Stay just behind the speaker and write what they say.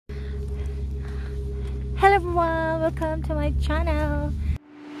Hello everyone, welcome to my channel.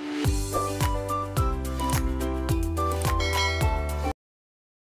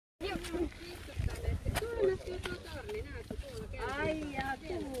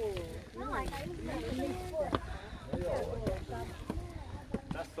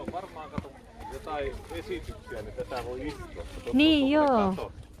 Tässä on varmaan jotain esityksiä, niin tätä voi istua. Niin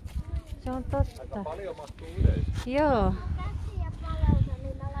joo. Se on totta. Aika paljon mahtuu yleisö. Joo.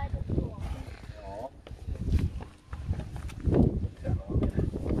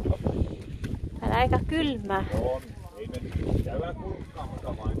 Täällä aika kylmä. On. Ei me nyt käydään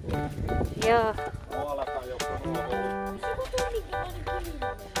kurkkaamassa vain. Joo. No alkaa jo konoa.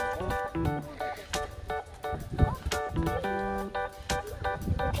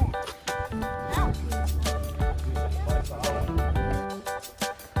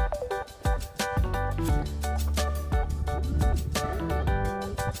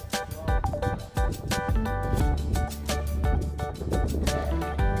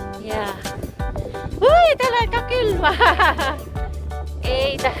 Ui, täällä on aika kylmä.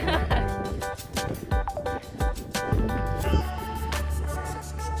 Ei täällä.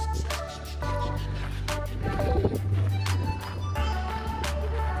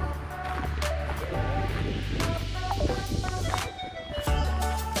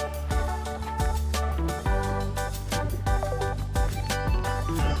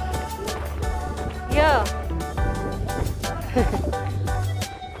 Joo.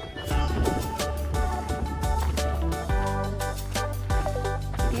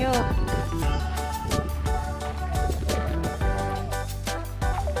 Joo.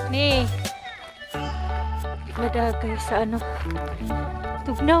 Niin. Madal kayo sa ano.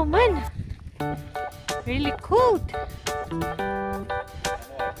 Tugnaw man. Really cold.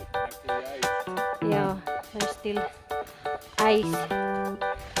 Joo, there's still ice.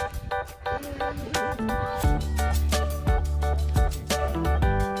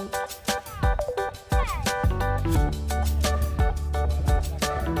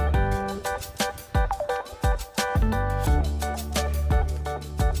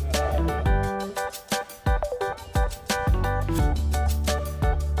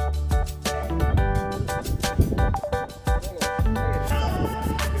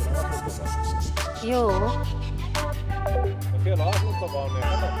 Joo. No siellä on asuntavaunuja,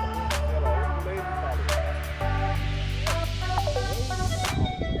 siellä on leikkaali.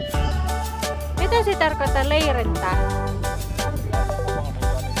 Mitä se tarkoittaa leirentää?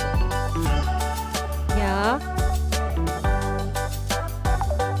 Joo.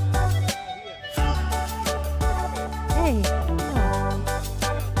 Ei. Joo.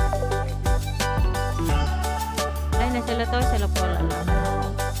 Lähinnä siellä toisella puolella.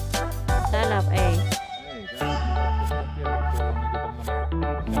 Täällä ei.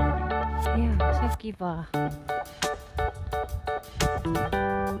 Joo, se on kivaa.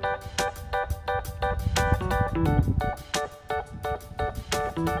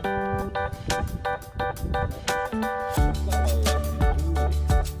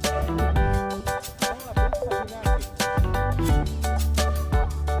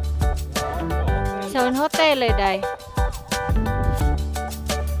 Se on hotelleidai.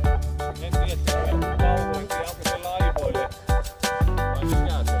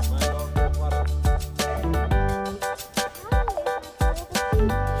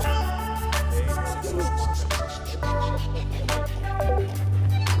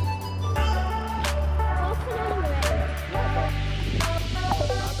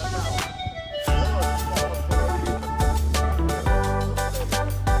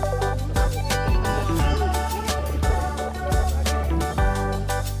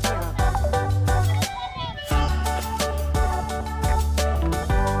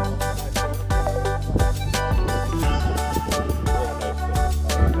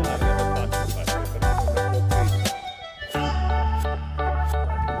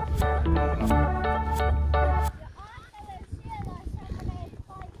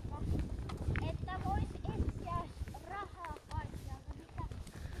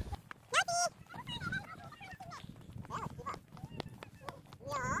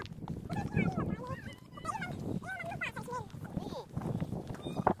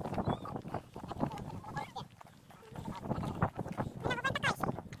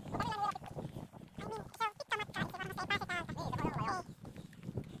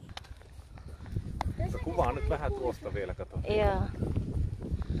 Kuvaa nyt vähän tuosta vielä, kato. Joo.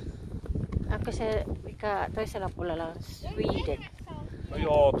 Onko se mikä toisella puolella on Sweden? No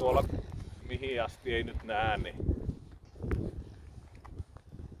joo, tuolla mihin asti ei nyt näe, niin.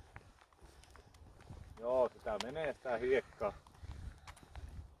 Joo, sitä menee sitä hiekkaa.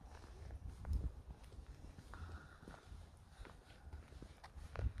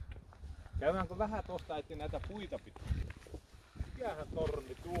 Käydäänkö vähän tuosta etsiä näitä puita pitää? Mikähän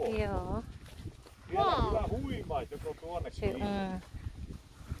torni tuo? Joo. Siellä on kyllä huimaat, joko tuonne kiinni.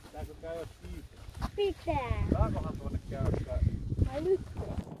 Pitääkö käydä kiinni? Pitää. Saakohan tuonne käydä? Vai nyt?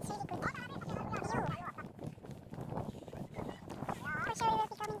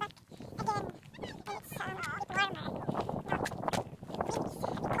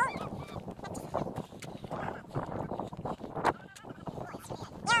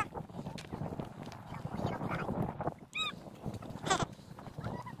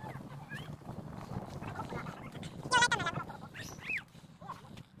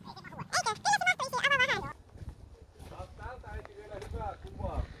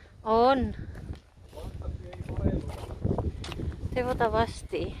 On.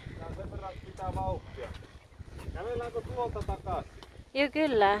 Toivottavasti. Tää on sen verran pitää vauhtia. Kävelläänkö tuolta takaisin? Joo,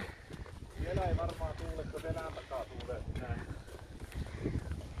 kyllä. Siellä ei varmaan tuule, kun selän takaa tuulee.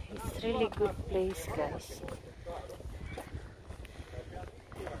 It's really good place, guys.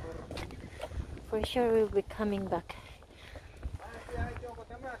 For sure we'll be coming back. Äiti, onko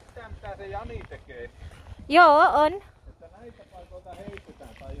tämä sitä, mitä se Jani tekee? Joo, on. Että näitä paikoilta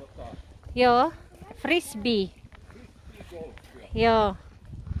heitetään tai jotain. Joo. Frisbee. Joo.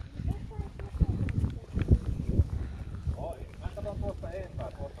 Oi, mä katson tuosta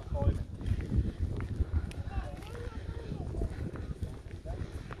eteenpäin, tuosta toinen.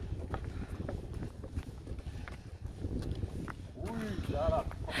 Ui, täällä on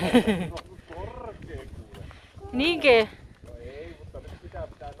korkea kuule. Niinkö? No ei, mutta nyt pitää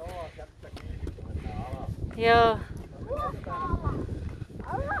noaa kättä kiinni, kun mennään alas. Joo.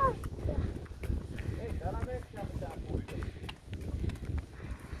 Ei täällä mekään mitään puita.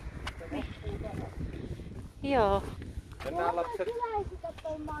 Se loppuu tähän. Joo. Mennään lapset.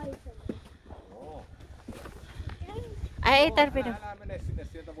 Joo. Ei tarvinnut. Älä mene sinne,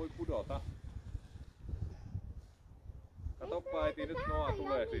 sieltä voi pudota. Katoppa äiti, nyt Noa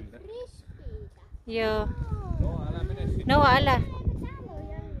tulee sinne. Joo. Noa, älä mene sinne. No, älä.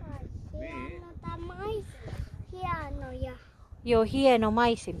 Niin. Hienoja. Joo, hieno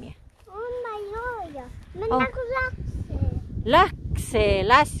maisemia. On mä iloja. Mennäänkö Lakseen? Läksee,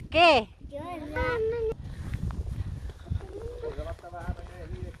 läskee. Joo, Toisaalta vähän menee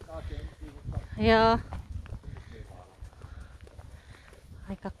hiekkaa kentiin, mutta Joo.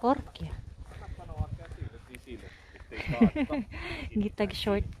 Aika korkea. kannattaa Noa käsille isille, ettei kaadita. Kita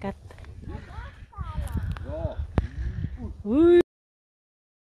shortcut. Joo. Ui.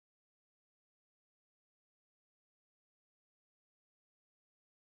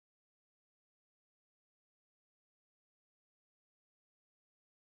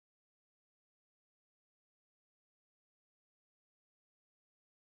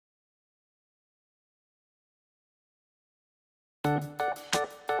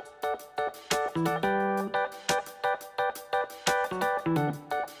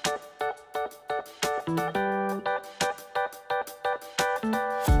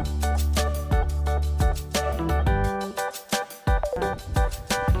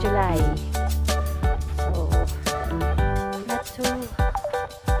 July. So not too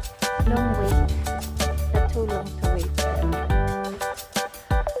long wait. Not too long to wait.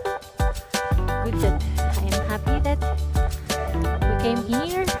 Good that I am happy that we came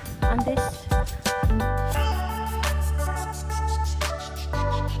here on this.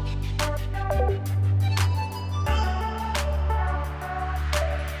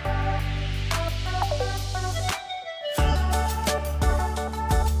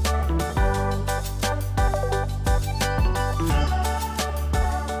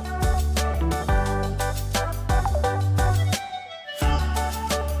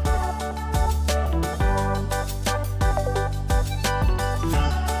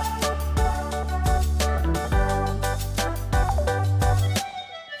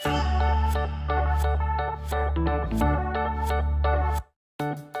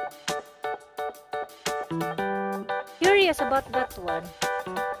 Curious about that one.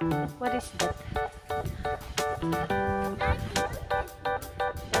 What is that?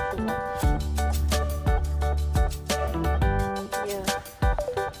 That one. Yeah.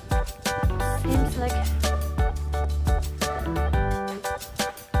 Seems like.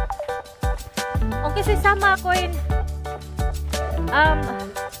 On kasi sama ko in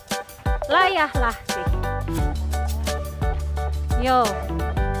layah lahti. Yo.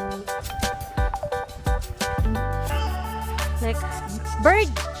 Like bird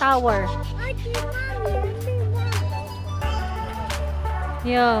tower.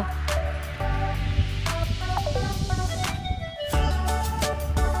 Yeah.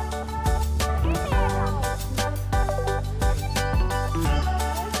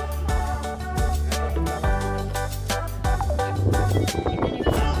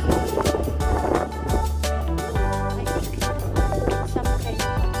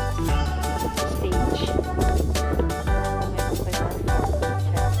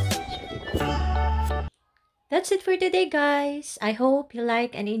 that's it for today, guys. I hope you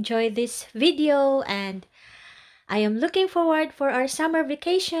like and enjoy this video, and I am looking forward for our summer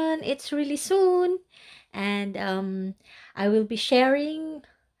vacation. It's really soon, and I will be sharing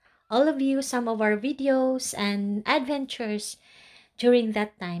all of you some of our videos and adventures during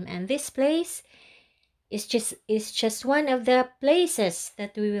that time. And this place is just one of the places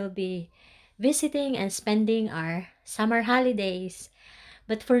that we will be visiting and spending our summer holidays.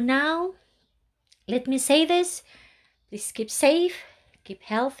 But for now, let me say this: please keep safe, keep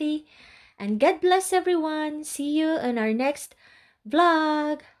healthy, and God bless everyone. See you on our next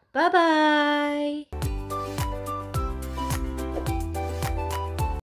vlog. Bye bye.